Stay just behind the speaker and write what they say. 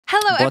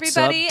Hello, What's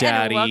everybody, up,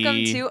 Daddy? and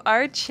welcome to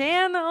our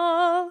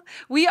channel.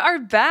 We are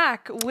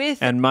back with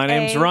And my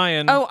name's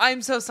Ryan. Oh,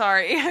 I'm so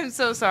sorry. I'm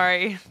so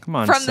sorry. Come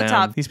on, From Sam. the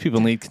top. These people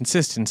need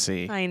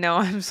consistency. I know,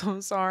 I'm so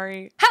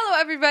sorry. Hello,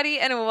 everybody,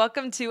 and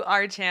welcome to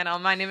our channel.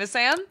 My name is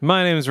Sam.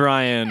 My name's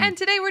Ryan. And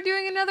today we're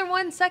doing another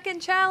 1 second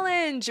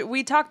challenge.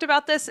 We talked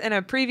about this in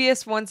a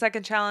previous 1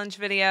 second challenge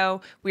video.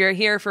 We are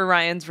here for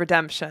Ryan's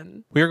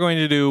redemption. We are going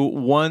to do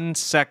 1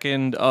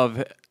 second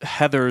of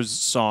Heather's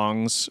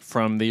songs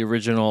from the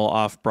original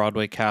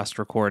off-Broadway cast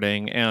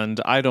recording,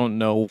 and I don't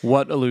know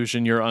what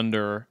illusion you're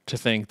under to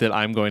think that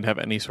I'm going to have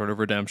any sort of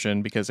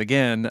redemption, because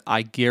again,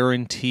 I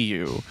guarantee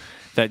you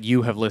that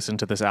you have listened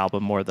to this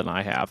album more than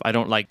I have. I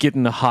don't like get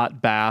in a hot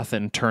bath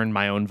and turn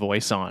my own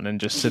voice on and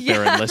just sit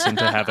there and listen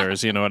to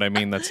Heather's, you know what I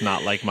mean? That's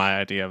not like my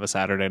idea of a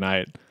Saturday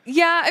night.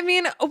 Yeah, I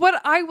mean, what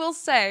I will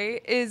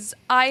say is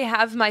I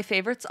have my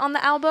favorites on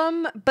the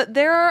album, but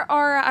there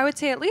are, I would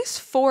say, at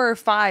least 4 or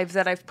 5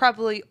 that I've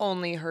probably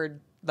only heard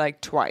like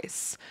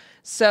twice.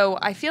 So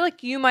I feel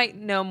like you might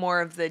know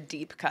more of the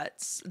deep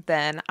cuts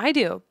than I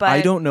do. But I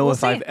don't know we'll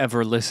if see. I've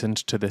ever listened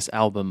to this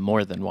album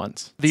more than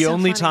once. The So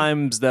only funny.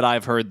 times that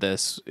I've heard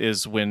this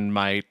is when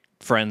my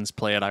friends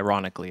play it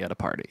ironically at a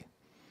party.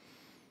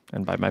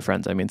 And by my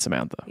friends, I mean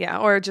Samantha. Yeah,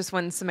 or just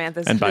when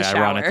Samantha's And in by the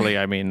shower. ironically,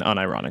 I mean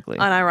unironically.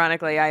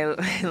 Unironically, I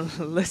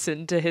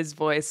listen to his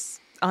voice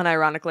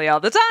unironically all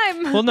the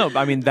time. Well, no,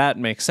 I mean, that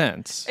makes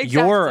sense. Exactly.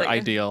 Your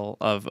ideal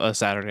of a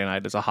Saturday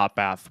night is a hot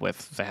bath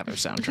with the Heather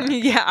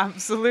soundtrack. Yeah,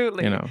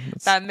 absolutely. You know,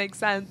 that makes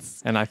sense.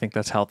 And I think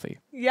that's healthy.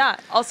 Yeah.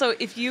 Also,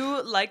 if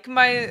you like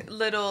my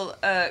little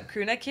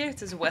crew neck here, it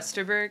says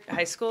Westerberg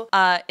High School,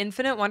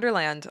 Infinite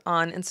Wonderland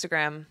on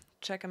Instagram.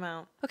 Check them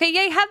out. Okay,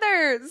 yay,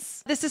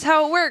 Heathers! This is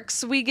how it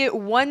works. We get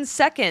 1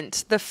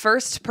 second. The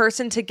first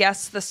person to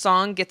guess the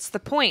song gets the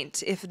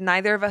point. If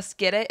neither of us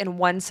get it in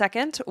 1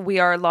 second, we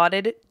are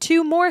allotted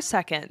 2 more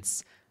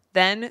seconds.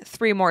 Then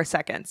 3 more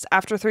seconds.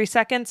 After 3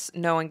 seconds,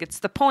 no one gets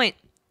the point.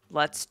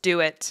 Let's do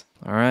it.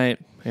 All right.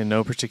 In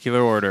no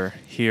particular order,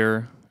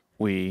 here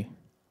we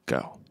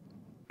go.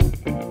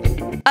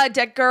 A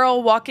Dead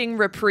Girl Walking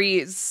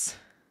Reprise.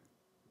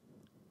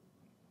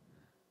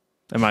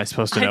 Am I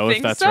supposed to know I if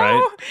think that's so.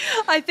 right?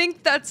 I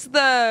think that's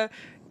the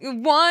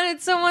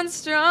wanted someone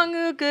strong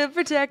who could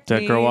protect me.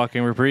 Dead Girl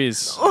Walking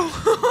Reprise.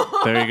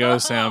 There you go,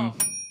 Sam.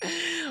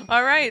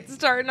 All right,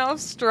 starting off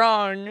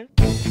strong.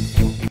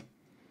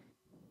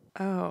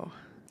 Oh,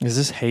 Is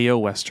this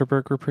Heyo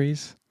Westerberg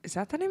Reprise? is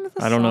that the name of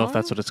the song? I don't know if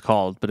that's what it's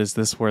called, but is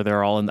this where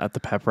they're all at the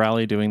pep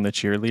rally doing the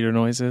cheerleader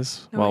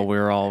noises while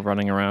we're all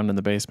running around in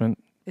the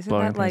basement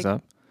blowing that things like?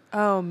 up?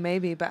 Oh,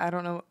 maybe, but I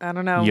don't know. I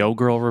don't know. Yo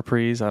Girl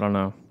Reprise? I don't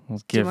know.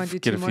 Let's Do you want to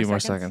do get a 2 few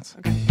more seconds.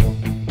 Okay.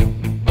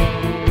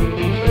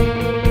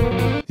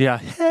 Yeah.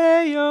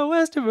 Hey, yo,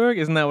 Westerberg.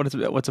 Isn't that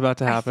what's about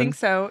to happen? I think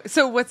so.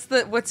 So what's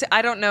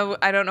I don't know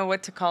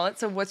what to call it.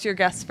 So what's your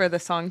guess for the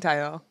song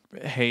title?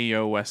 Hey,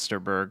 yo,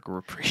 Westerberg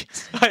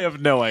Reprise. I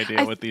have no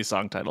idea what these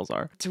song titles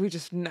are. Do we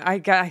just?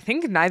 I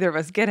think neither of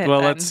us get it. Well,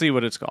 then. let's see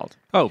what it's called.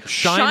 Oh,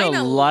 Shine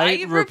a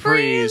Light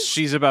Reprise.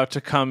 She's about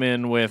to come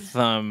in with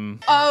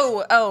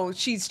Oh,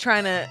 she's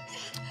trying to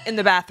in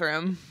the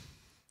bathroom.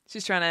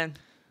 She's trying to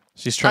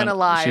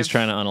unalive. She's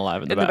trying to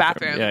unalive in the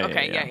bathroom.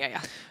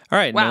 Yeah. All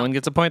right, Wow. no one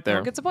gets a point there. No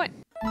one gets a point.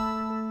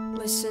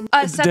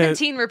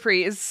 17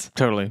 reprise.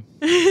 Totally.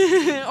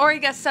 Or I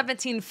guess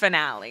 17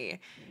 finale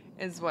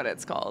is what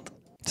it's called.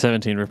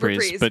 17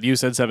 reprise. But you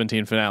said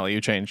 17 finale.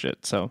 You changed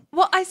it, so.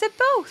 Well, I said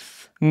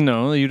both.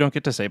 No, you don't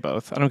get to say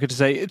both. I don't get to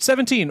say it's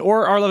 17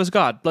 or Our Love is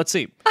God. Let's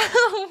see.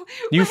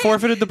 You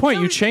forfeited the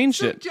point. You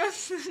changed it.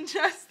 Just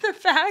the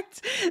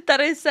fact that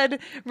I said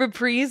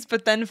reprise,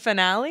 but then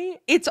finale,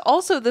 it's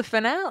also the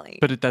finale.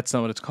 But that's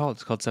not what it's called.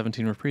 It's called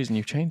 17 reprise, and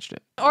you changed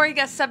it. Or I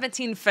guess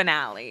 17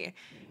 finale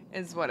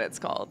is what it's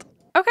called.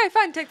 Okay,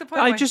 fine. Take the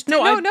point away.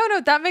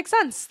 No. That makes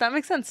sense.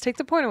 Take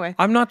the point away.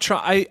 I'm not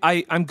trying.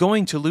 I'm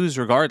going to lose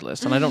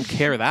regardless, and I don't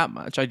care that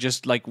much. I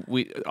just like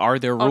are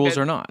there rules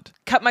or not?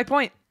 Cut my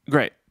point.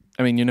 Great.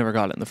 I mean, you never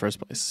got it in the first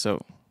place,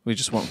 so we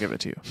just won't give it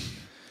to you.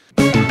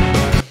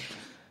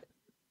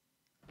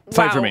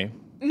 Fight for me.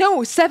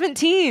 No,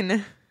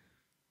 17.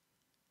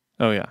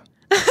 Oh, yeah.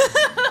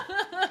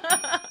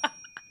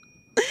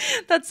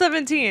 That's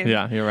 17.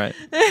 Yeah, you're right.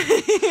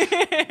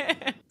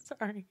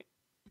 Sorry.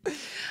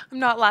 I'm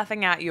not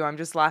laughing at you. I'm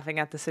just laughing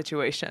at the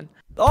situation.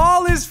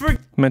 All is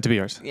meant to be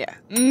yours. Yeah.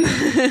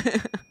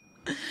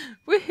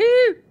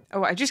 Woohoo!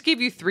 Oh, I just gave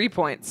you 3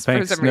 points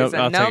Thanks. for some reason.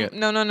 I'll take it.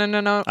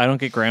 No. I don't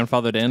get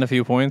grandfathered in a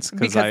few points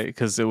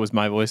because it was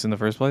my voice in the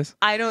first place.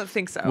 I don't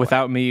think so.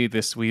 Without me,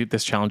 this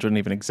challenge wouldn't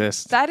even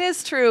exist. That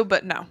is true,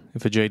 but no.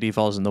 If a JD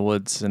falls in the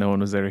woods and no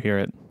one was there to hear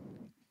it,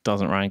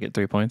 doesn't Ryan get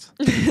 3 points?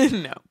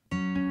 No.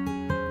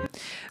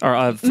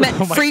 Or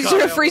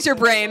freeze your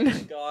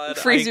brain. God,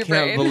 freeze your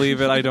brain. I can't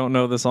believe it. I don't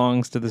know the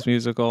songs to this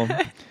musical.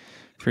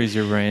 Freeze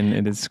your brain.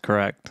 It is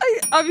correct.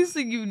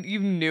 Obviously, you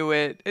knew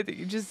it. I think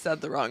you just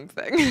said the wrong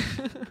thing.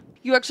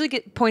 You actually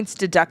get points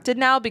deducted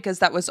now because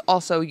that was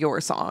also your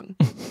song.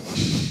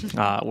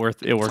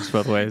 It works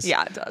both ways.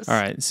 Yeah, it does. All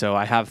right, so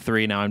I have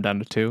 3 now. I'm down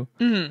to 2.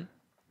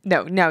 Mm-hmm.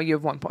 No, now you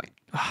have 1 point.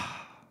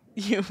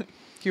 you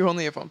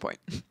only have 1 point.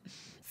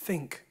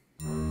 Think.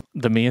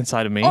 The Me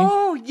Inside of Me?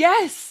 Oh,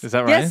 yes. Is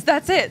that right? Yes,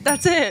 that's it.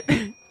 That's it.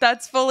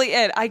 That's fully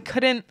it.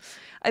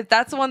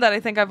 That's the one that I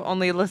think I've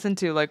only listened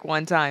to like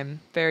one time.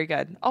 Very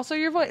good. Also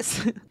your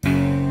voice.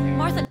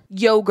 Martha.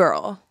 Yo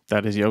Girl.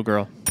 That is Yo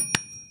Girl.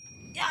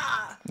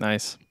 Yeah.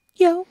 Nice.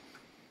 Yo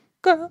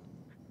Girl.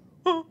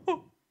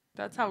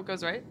 That's how it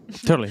goes, right?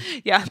 Totally.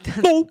 Yeah.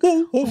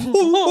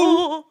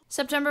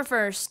 September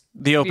 1st.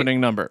 The opening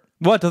number.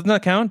 What? Doesn't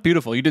that count?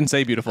 Beautiful. You didn't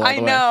say beautiful, by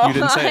the way. You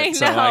didn't say it,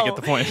 so I get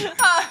the point.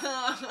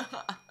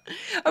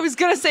 I was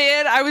going to say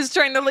it. I was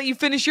trying to let you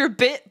finish your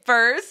bit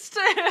first.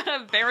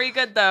 Very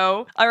good,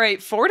 though. All right,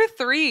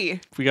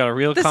 4-3. We got a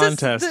real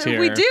contest here.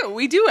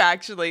 We do,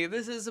 actually.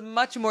 This is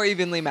much more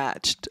evenly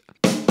matched.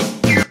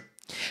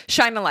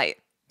 Shine a Light.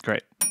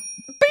 Great.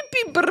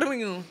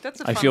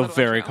 That's a I fun feel little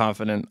very intro.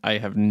 confident I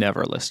have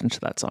never listened to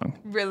that song.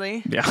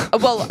 Really? Yeah.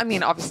 Well, I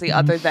mean, obviously,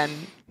 other than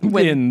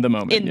when In the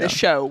moment, in yeah. the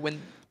show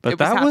when But it was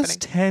that happening. was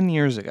 10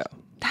 years ago.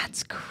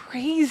 That's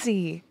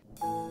crazy.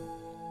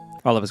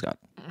 All of Us God.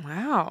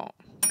 Wow.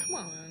 Come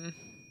on.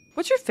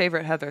 What's your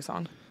favorite Heather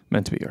song?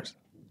 Meant to be yours.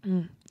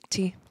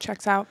 T.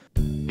 Checks out.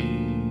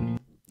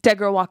 Dead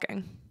Girl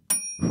Walking.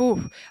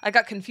 Whew. I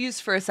got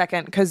confused for a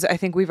second because I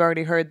think we've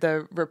already heard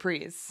the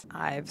reprise.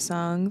 I've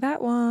sung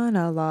that one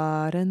a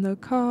lot in the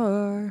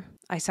car.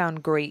 I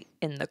sound great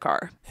in the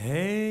car.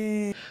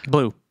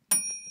 Blue.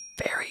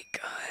 Very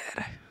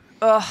good.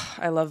 Ugh,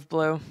 I love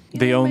Blue.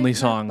 The only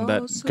song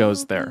that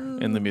goes there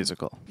in the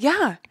musical.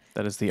 Yeah.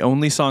 That is the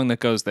only song that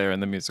goes there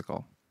in the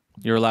musical.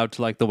 You're allowed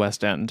to like the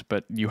West End,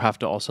 but you have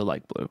to also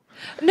like Blue.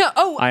 No,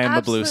 I am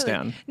a Blue absolutely.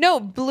 stan.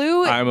 No,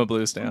 Blue I'm a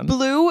Blue stan.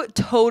 Blue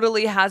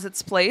totally has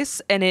its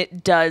place, and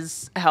it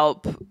does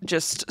help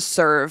just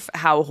serve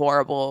how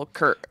horrible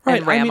Kurt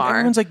and Ram are.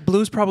 Everyone's like,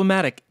 Blue's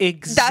problematic.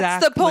 Exactly.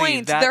 That's the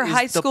point. That They're is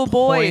high the school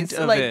point boys.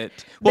 of Like,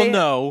 it. Well, they-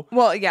 no,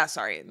 Well, yeah,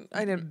 sorry.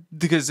 I didn't.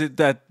 because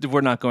that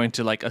we're not going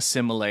to like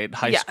assimilate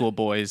high Yeah. school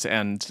boys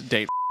and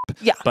date.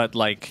 Yeah. But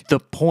like the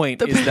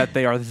point is that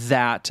they are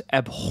that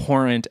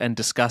abhorrent and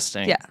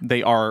disgusting. Yeah.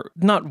 They are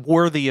not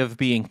worthy of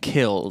being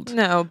killed.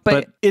 No,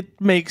 but it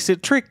makes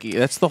it tricky.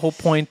 That's the whole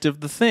point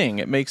of the thing.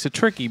 It makes it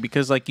tricky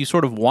because like you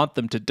sort of want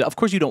them to die. Of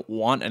course you don't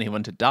want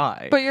anyone to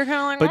die. but you're kind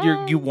of like, But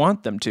oh. you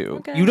want them to.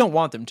 Okay. You don't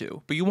want them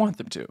to, but you want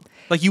them to.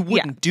 Like you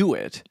wouldn't do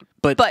it,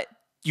 but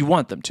you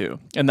want them to.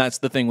 And that's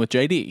the thing with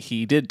JD.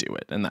 He did do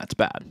it, and that's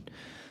bad.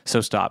 So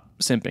stop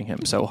simping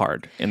him so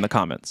hard in the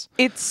comments.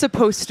 It's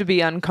supposed to be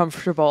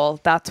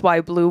uncomfortable. That's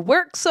why Blue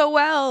works so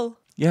well.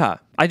 Yeah.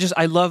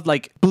 I love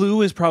like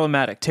Blue is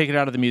problematic. Take it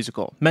out of the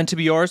musical. Meant to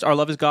be yours, Our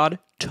Love is God,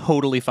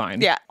 totally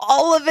fine. Yeah,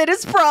 all of it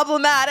is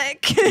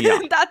problematic. Yeah.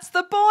 That's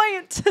the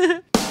point.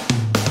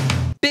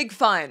 Big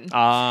Fun.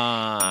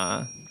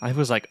 I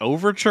was like,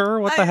 Overture?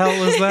 What the hell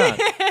is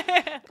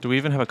that? Do we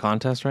even have a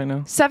contest right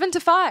now?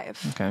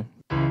 7-5. Okay.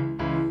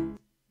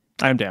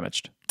 I am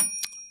damaged.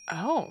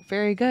 Oh,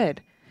 very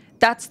good.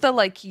 That's the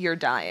like You're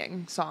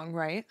Dying song,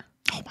 right?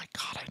 Oh my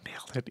God, I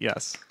nailed it.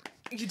 Yes.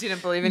 You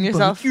didn't believe in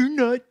yourself. You're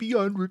not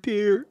beyond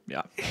repair.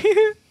 Yeah.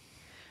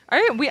 All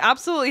right, we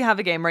absolutely have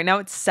a game right now.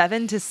 It's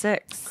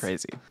 7-6.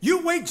 Crazy.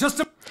 You wait just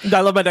a...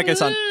 I love my decade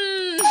son.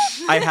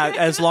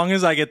 As long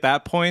as I get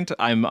that point,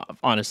 I'm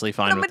honestly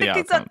fine with the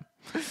outcome.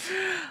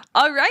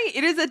 All right,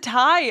 it is a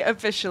tie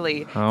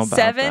officially. How about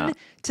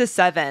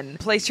 7-7.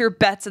 Place your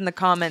bets in the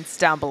comments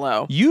down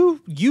below.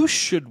 You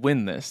should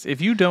win this. If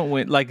you don't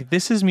win, like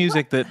this is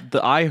music that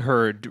I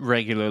heard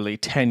regularly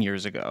 10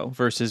 years ago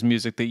versus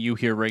music that you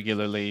hear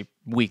regularly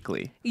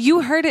weekly.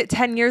 You heard it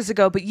 10 years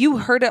ago, but you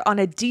heard it on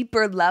a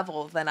deeper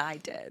level than I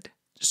did.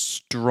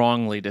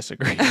 Strongly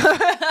disagree.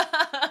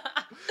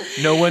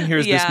 No one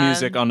hears this Yeah.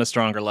 music on a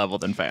stronger level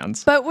than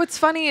fans. But what's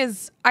funny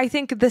is I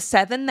think the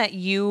 7 that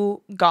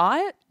you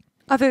got,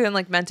 other than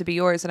like Meant to Be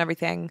Yours and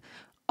everything,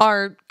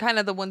 are kind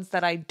of the ones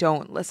that I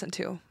don't listen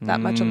to that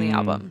much on the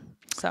album.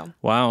 So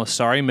Wow.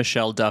 Sorry,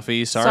 Michelle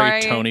Duffy.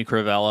 Sorry, Tony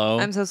Crivello.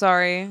 I'm so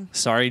sorry.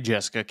 Sorry,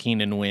 Jessica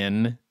Keenan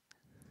Wynn.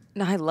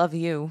 No, I love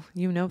you.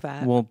 You know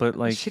that. Well, but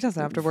like She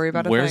doesn't have to worry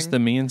about a where's thing. the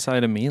Me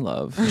Inside of Me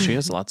love? She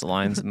has lots of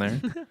lines in there.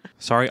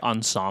 Sorry,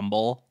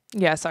 Ensemble.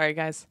 Yeah, sorry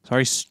guys.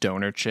 Sorry,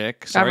 Stoner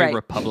Chick. Sorry, right.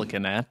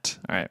 Republicanette.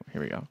 All right,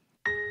 here we go.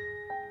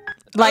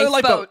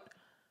 Lifeboat.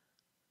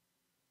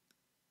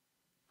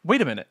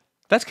 Wait a minute.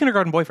 That's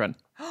Kindergarten Boyfriend.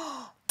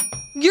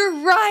 You're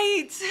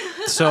right.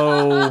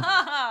 So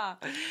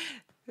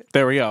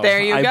there we go.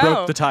 There you I go.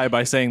 broke the tie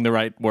by saying the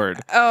right word.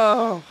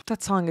 Oh,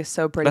 that song is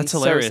so pretty. That's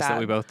hilarious so sad. that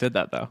we both did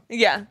that though.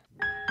 Yeah.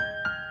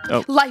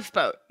 Oh.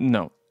 Lifeboat.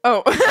 No.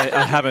 Oh.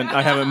 I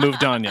haven't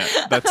moved on yet.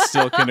 That's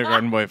still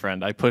Kindergarten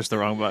Boyfriend. I pushed the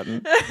wrong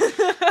button.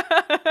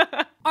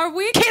 Are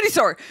we? Candy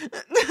store.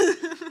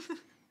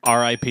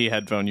 R.I.P.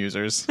 headphone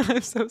users.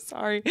 I'm so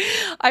sorry.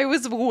 I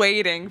was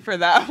waiting for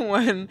that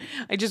one.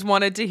 I just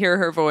wanted to hear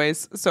her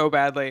voice so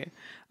badly.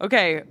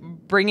 Okay,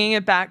 bringing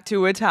it back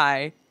to a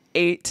tie.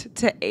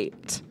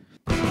 8-8.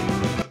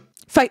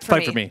 Fight for Fight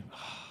me. for me.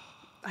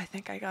 I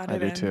think I got I it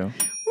do in. too.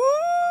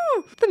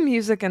 The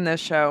music in this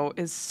show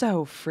is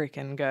so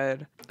freaking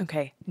good.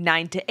 Okay,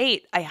 9 to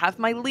 8. I have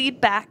my lead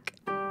back.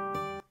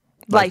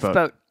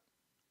 Lifeboat.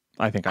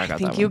 I think I got I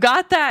think that you one.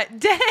 got that.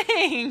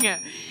 Dang.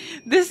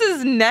 This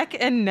is neck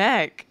and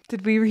neck.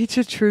 Did we reach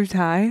a true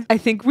tie? I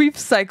think we've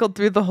cycled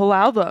through the whole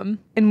album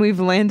and we've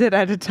landed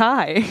at a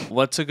tie.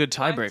 What's a good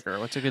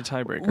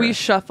tiebreaker? We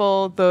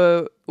shuffle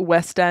the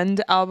West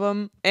End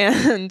album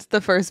and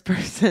the first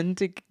person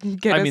to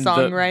get a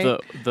song right.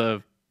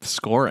 The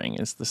scoring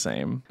is the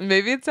same.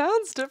 Maybe it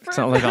sounds different. It's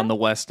not like on the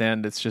West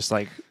End. It's just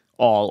like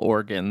all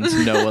organs,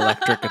 no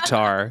electric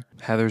guitar.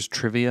 Heather's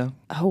trivia.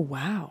 Oh,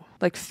 wow.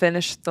 Like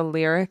finish the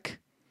lyric,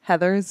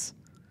 Heather's.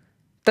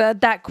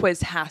 That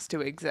quiz has to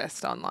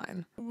exist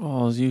online.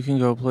 Dolls, you can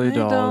go play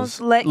dolls.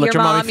 Don't let your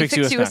mommy fix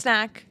you a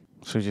snack.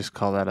 Should we just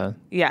call that a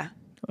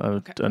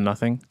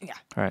nothing? Yeah.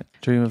 All right.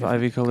 Dream of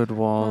ivy-colored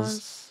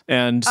walls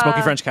and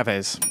smoky French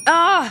cafes.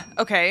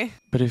 Okay.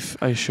 But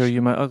if I show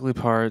you my ugly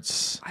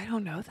parts, I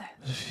don't know that.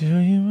 show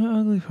you my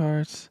ugly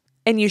parts.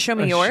 And you show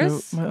me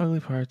yours? Show my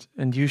ugly parts,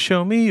 and you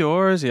show me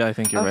yours. Yeah, I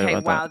think you're right Okay,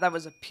 about wow, that. that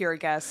was a pure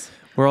guess.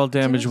 We're all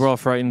damaged. We're all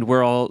frightened.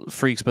 We're all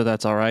freaks, but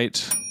that's all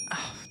right.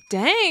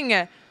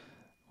 Dang.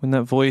 When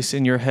that voice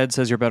in your head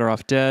says you're better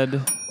off dead,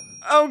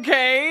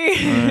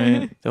 Okay.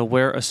 right? They'll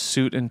wear a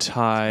suit and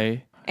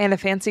tie. And a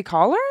fancy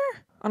collar?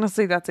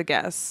 Honestly, that's a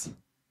guess.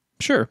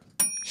 Sure.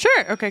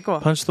 Sure. Okay, cool.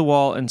 Punch the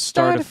wall and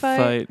start a Start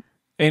a fight.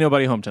 Ain't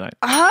nobody home tonight.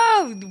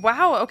 Oh,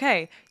 wow.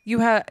 Okay. You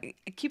have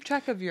keep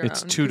track of your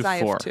It's own. 2 to 4. I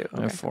have two. I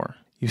Okay. have 4.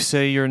 You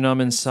say you're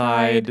numb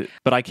inside,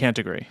 but I can't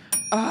agree.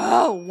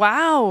 Oh,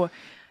 wow.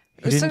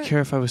 He didn't care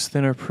if I was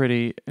thin or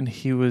pretty, and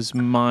he was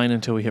mine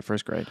until we hit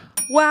first grade.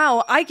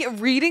 Wow. I get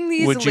reading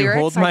these Would you lyrics.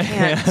 hold I my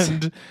can't.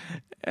 hand?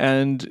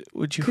 And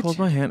would you hold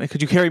my hand?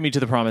 Could you carry me to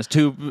the promise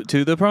to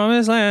the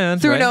promised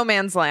land? Through right? no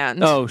man's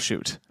land. Oh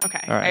shoot!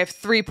 Okay. All right. I have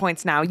 3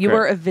 points now. You Great.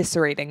 were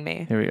eviscerating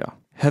me. Here we go.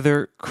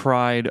 Heather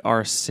cried,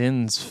 "Our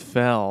sins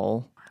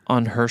fell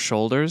on her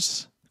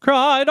shoulders."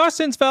 Cried, "Our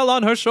sins fell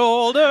on her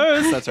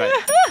shoulders." That's right.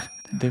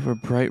 They were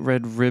bright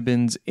red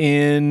ribbons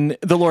in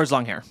the Lord's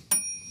long hair.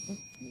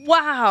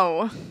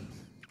 Wow.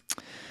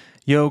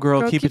 Yo,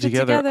 girl, keep it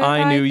together.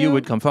 I knew you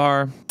would come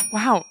far.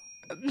 Wow.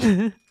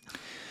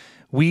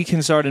 We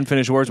can start and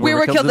finish words. We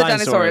were killed the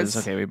dinosaurs.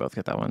 Okay, we both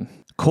get that one.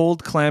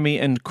 Cold, clammy,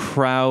 and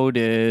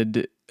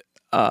crowded.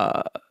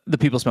 The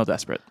people smell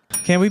desperate.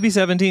 Can we be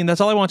 17? That's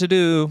all I want to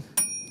do.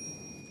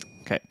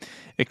 Okay.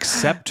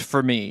 Except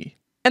for me.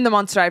 And the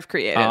monster I've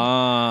created.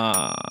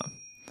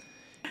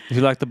 If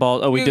you like the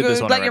ball. Oh, we did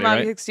this one Let already, your mom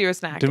right? fix you a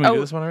snack. Didn't we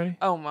do this one already?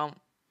 Oh, well,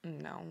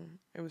 no.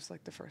 It was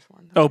like the first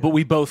one. Oh, but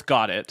we both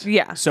got it.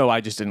 Yeah. So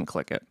I just didn't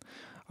click it.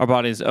 Our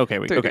bodies. Okay.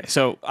 Okay.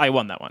 So I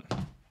won that one.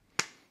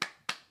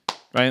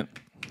 Right?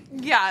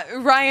 Yeah,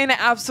 Ryan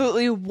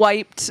absolutely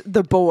wiped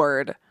the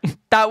board.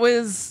 That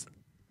was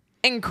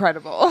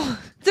incredible.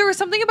 There was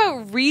something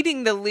about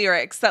reading the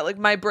lyrics that like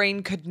my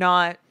brain could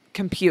not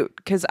compute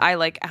because I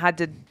like had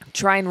to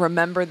try and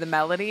remember the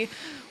melody.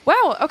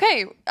 Wow,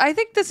 okay. I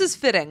think this is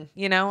fitting,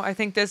 you know? I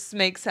think this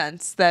makes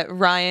sense that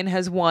Ryan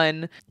has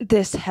won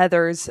this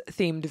Heather's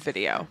themed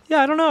video.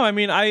 Yeah, I don't know. I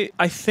mean, I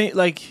think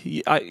like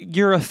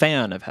you're a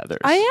fan of Heather's.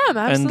 I am,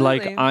 absolutely. And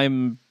like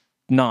I'm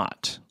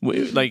not.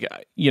 Like,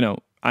 you know,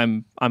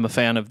 I'm a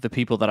fan of the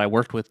people that I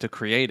worked with to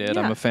create it.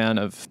 Yeah.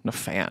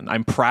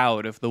 I'm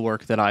proud of the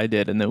work that I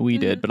did and that we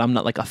did, but I'm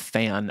not like a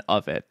fan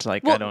of it.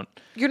 Like Well,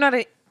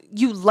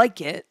 you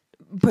like it,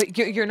 but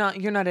you're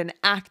not an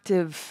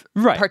active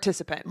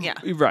participant. Yeah.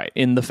 Right.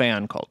 In the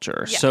fan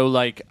culture. Yeah. So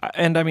like,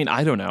 and I mean,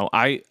 I don't know.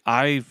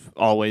 I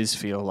always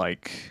feel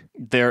like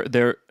there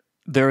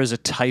is a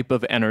type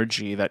of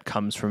energy that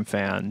comes from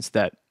fans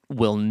that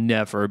will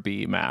never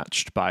be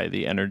matched by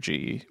the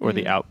energy or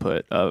the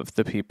output of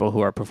the people who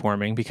are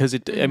performing because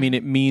it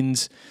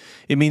means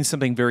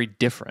something very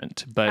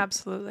different, but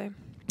Absolutely.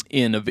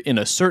 in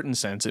a certain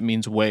sense it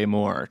means way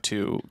more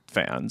to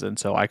fans, and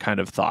so I kind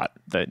of thought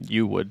that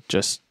you would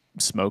just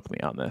smoke me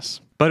on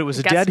this, but it was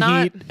a dead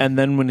heat, and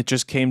then when it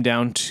just came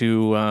down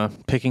to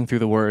picking through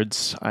the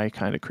words, I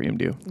kind of creamed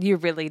you. You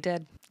really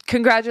did.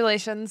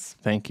 Congratulations.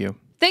 Thank you.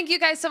 Thank you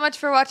guys so much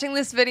for watching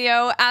this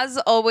video. As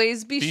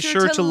always, be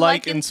sure to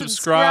like and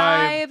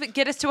subscribe.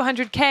 Get us to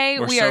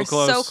 100K. We so are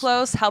so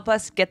close. Help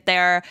us get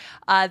there.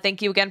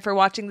 Thank you again for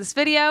watching this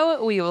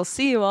video. We will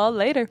see you all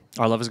later.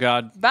 Our love is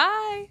God.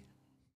 Bye.